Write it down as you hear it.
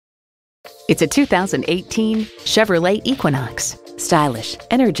It's a 2018 Chevrolet Equinox. Stylish,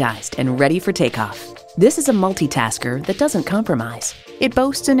 energized, and ready for takeoff. This is a multitasker that doesn't compromise. It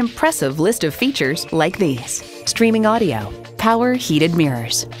boasts an impressive list of features like these: streaming audio, power heated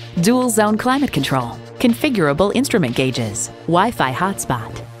mirrors, dual zone climate control, configurable instrument gauges, Wi-Fi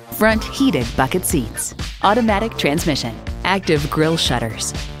hotspot, front heated bucket seats, automatic transmission, active grille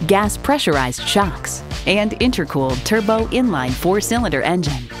shutters, gas pressurized shocks, and intercooled turbo inline 4-cylinder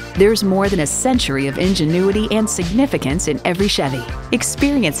engine. There's more than a century of ingenuity and significance in every Chevy.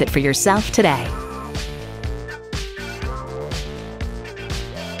 Experience it for yourself today.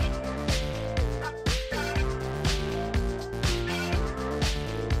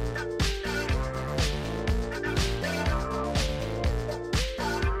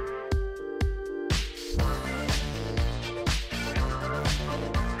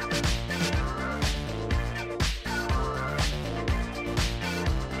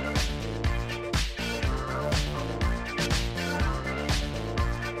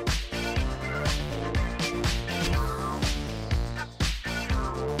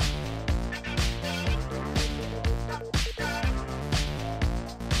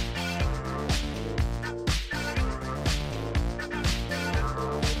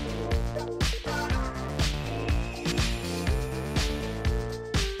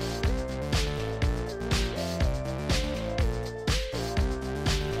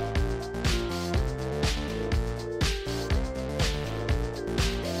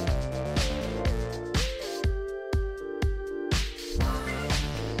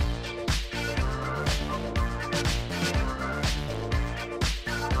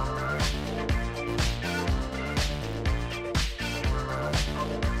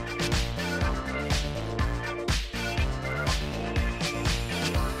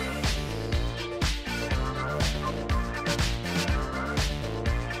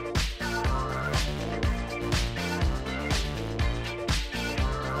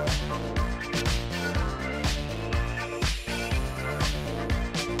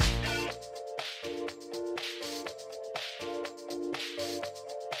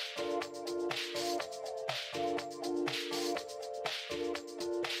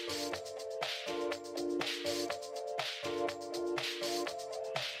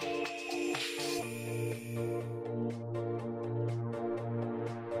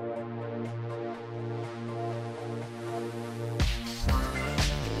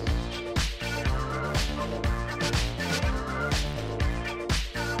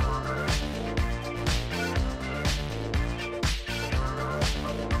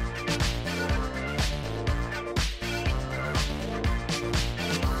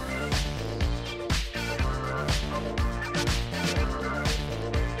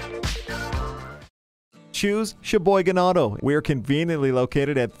 Choose Sheboygan Auto. We're conveniently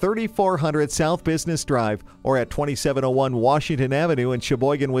located at 3400 South Business Drive or at 2701 Washington Avenue in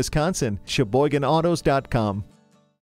Sheboygan, Wisconsin. SheboyganAutos.com.